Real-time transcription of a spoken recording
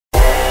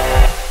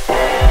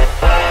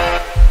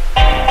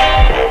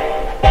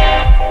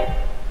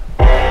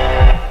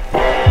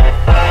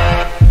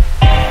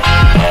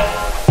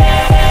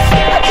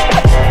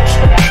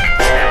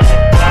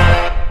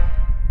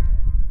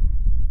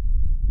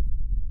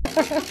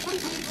Catch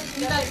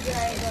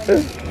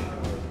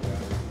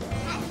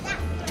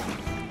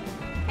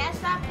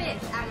that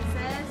fish, Addie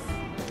says.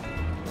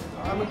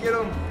 I'm gonna get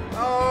him.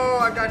 Oh,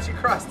 I got you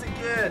crossed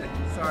again.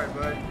 Sorry,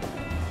 bud.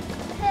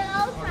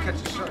 I'll catch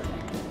a shark.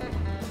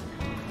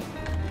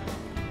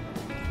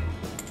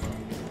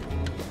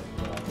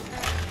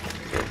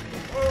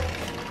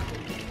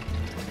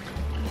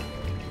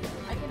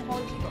 I can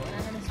hold you, but I'm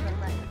gonna swim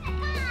right.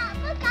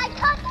 Look, I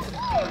caught the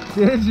fish.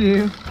 Did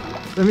you?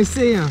 Let me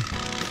see him.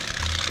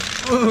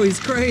 Oh, he's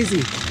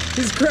crazy.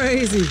 He's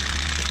crazy.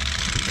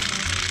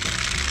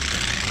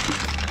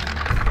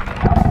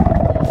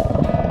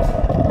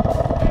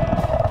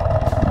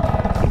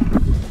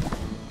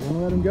 You wanna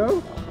let him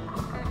go?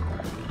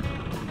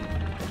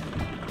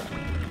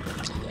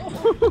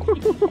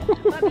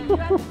 Bobby, you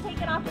have to take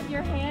it off of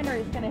your hand or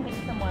it's gonna hit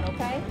someone,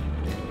 okay?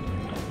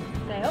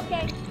 Say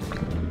okay.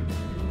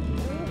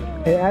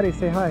 Hey, Addie,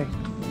 say hi.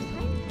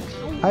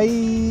 Hi.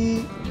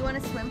 You wanna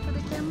swim for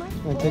the camera?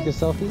 Want to take a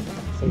selfie?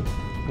 Say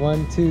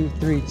 1, 2,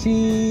 3,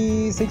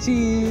 cheese. Say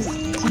cheese.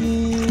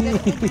 Cheese.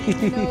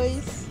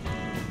 Noise.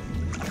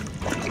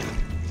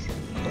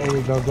 There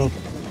you go. Go.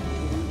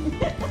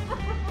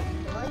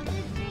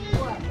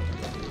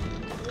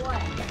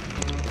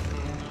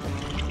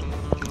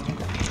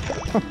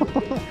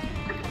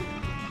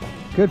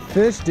 Good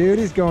fish, dude.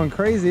 He's going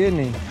crazy, isn't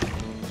he?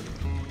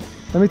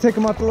 Let me take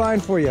him off the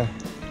line for you.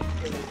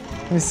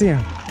 Let me see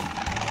him.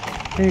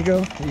 Here you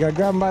go. You gotta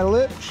grab him by the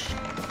lip.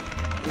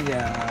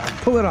 Yeah,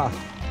 pull it off.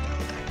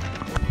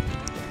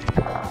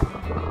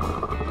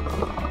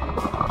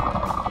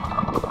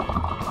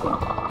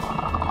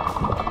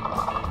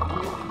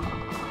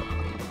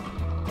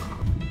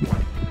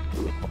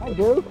 Hi,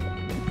 dude.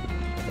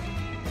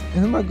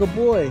 He's my good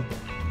boy.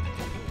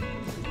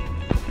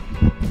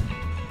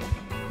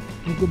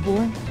 You good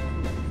boy?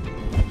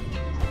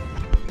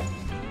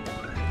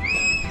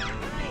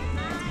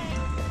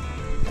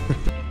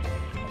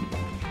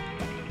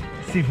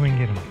 Let's see if we can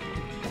get him.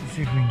 Let's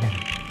see if we can get him.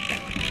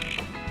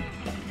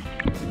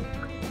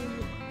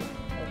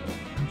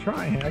 I'm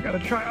trying. I gotta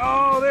try.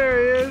 Oh, there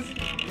he is.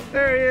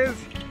 There he is.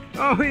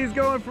 Oh, he's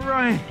going for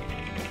Ryan.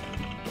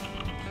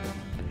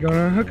 You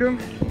gonna unhook him?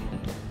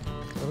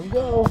 Let him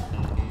go.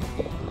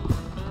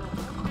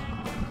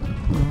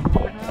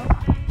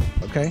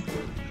 Okay.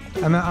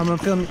 I'm gonna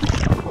film.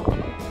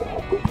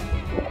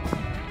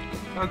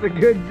 That's a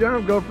good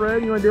jump. Go,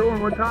 Fred. You wanna do it one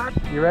more time?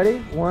 You ready?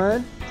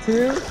 1,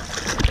 2.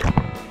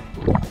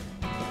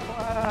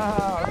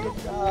 Wow, good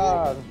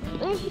job.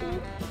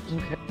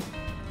 Okay.